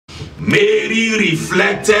Mary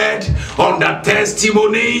reflected on the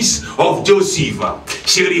testimonies of Joseph.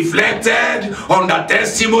 She reflected on the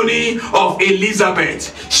testimony of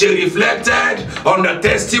Elizabeth. She reflected on the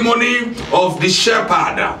testimony of the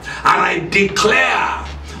shepherd. And I declare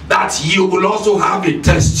that you will also have a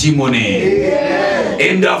testimony. Yeah.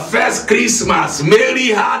 In the first Christmas, Mary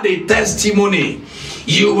had a testimony.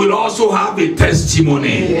 You will also have a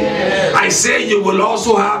testimony. Yeah. I say you will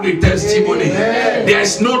also have a testimony. Yeah.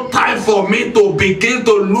 There's no time for me to begin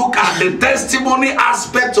to look at the testimony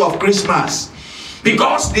aspect of Christmas,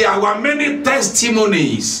 because there were many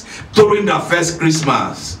testimonies during the first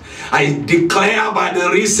Christmas. I declare by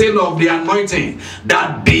the reason of the anointing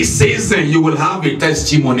that this season you will have a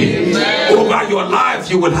testimony. Amen. Over your life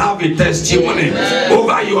you will have a testimony. Amen.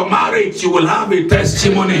 Over your marriage you will have a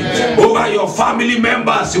testimony. Amen. Over your family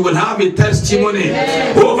members you will have a testimony.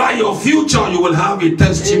 Amen. Over your future you will have a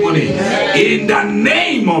testimony. Amen. In the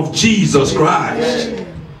name of Jesus Christ.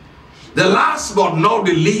 Amen. The last but not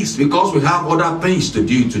the least, because we have other things to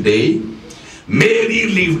do today, Mary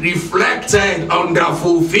reflected on the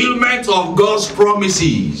fulfillment of God's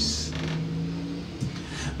promises.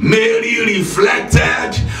 Mary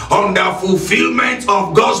reflected on the fulfillment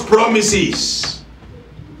of God's promises.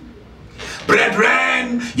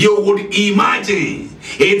 Brethren, you would imagine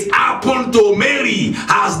it happened to Mary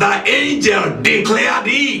as the angel declared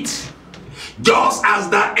it. Just as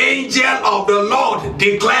the angel of the Lord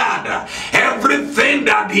declared, everything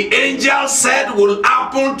that the angel said will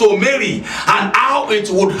happen to Mary and how it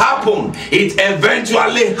would happen, it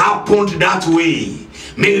eventually happened that way.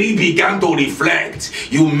 Mary began to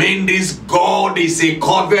reflect. You mean this God is a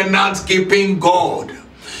covenant-keeping God?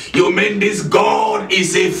 You mean this God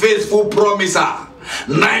is a faithful promiser?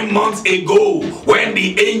 9 months ago, when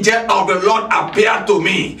the angel of the Lord appeared to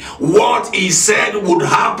me, what he said would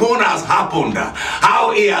happen has happened.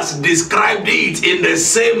 How he has described it in the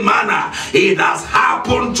same manner, it has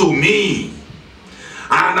happened to me.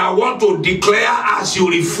 And I want to declare, as you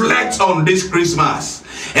reflect on this Christmas,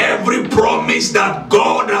 every promise that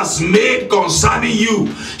God has made concerning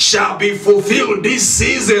you shall be fulfilled this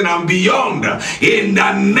season and beyond, in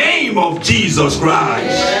the name of Jesus Christ.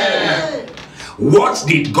 Yeah. What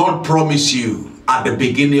did God promise you at the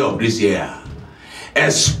beginning of this year?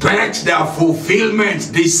 Expect the fulfillment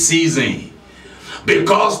this season,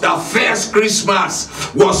 because the first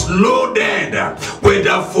Christmas was loaded with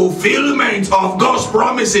the fulfillment of God's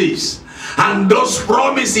promises. And those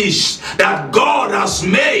promises that God has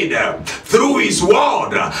made through his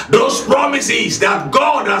word, those promises that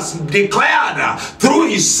God has declared through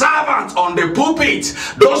his servant on the pulpit,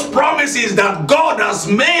 those promises that God has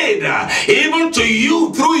made even to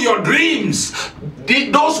you through your dreams,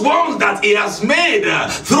 those ones that he has made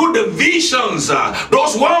through the visions,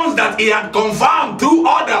 those ones that he had confirmed through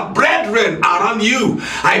other brethren around you,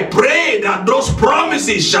 I pray that those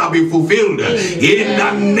promises shall be fulfilled in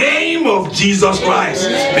the name of Jesus Christ,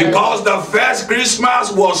 because the first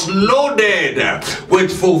Christmas was loaded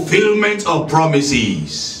with fulfillment of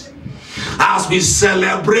promises. As we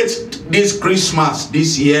celebrate this Christmas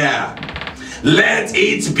this year, let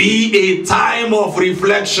it be a time of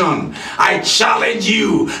reflection. I challenge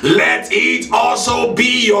you, let it also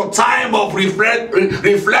be your time of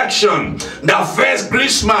reflection. The first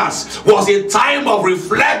Christmas was a time of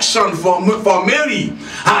reflection for Mary,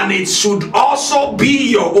 and it should also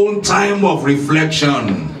be your own time of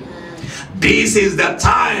reflection. This is the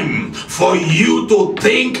time for you to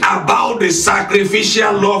think about the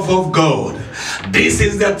sacrificial love of God. This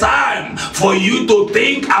is the time for you to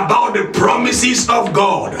think about the promises of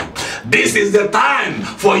God. This is the time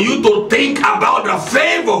for you to think about the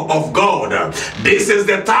favor of God. This is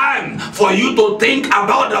the time for you to think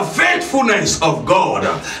about the faithfulness of God.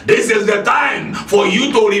 This is the time for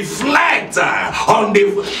you to reflect on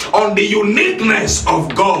the uniqueness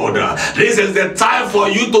of God. This is the time for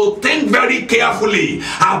you to think very carefully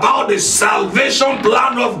about the salvation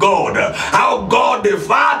plan of God. How God the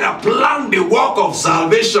Father planned the work of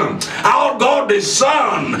salvation. How God the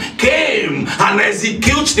Son came and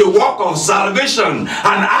executed the work of salvation. And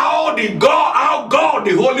how God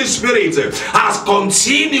the Holy Spirit has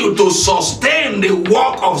continued to sustain the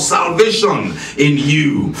work of salvation in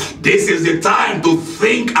you. This is the time to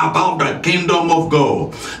think about the kingdom of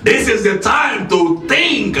God. This is the time to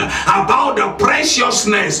think about the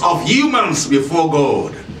preciousness of humans before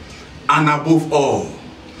God. And above all,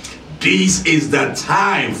 this is the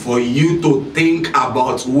time for you to think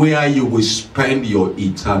about where you will spend your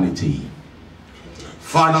eternity.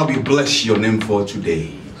 Father, we bless your name for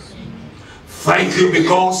today. Thank you,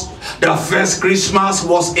 because the first Christmas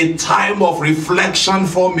was a time of reflection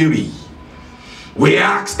for Mary. We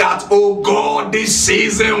ask that, oh God, this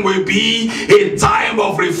season will be a time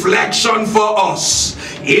of reflection for us.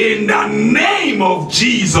 In the name of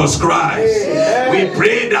Jesus Christ, we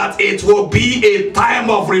pray that it will be a time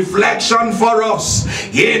of reflection for us.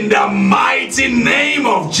 In the mighty name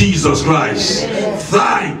of Jesus Christ.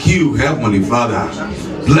 Thank you, Heavenly Father.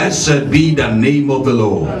 Blessed be the name of the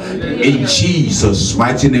Lord. In Jesus'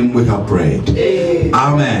 mighty name we have prayed.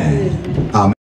 Amen. Amen.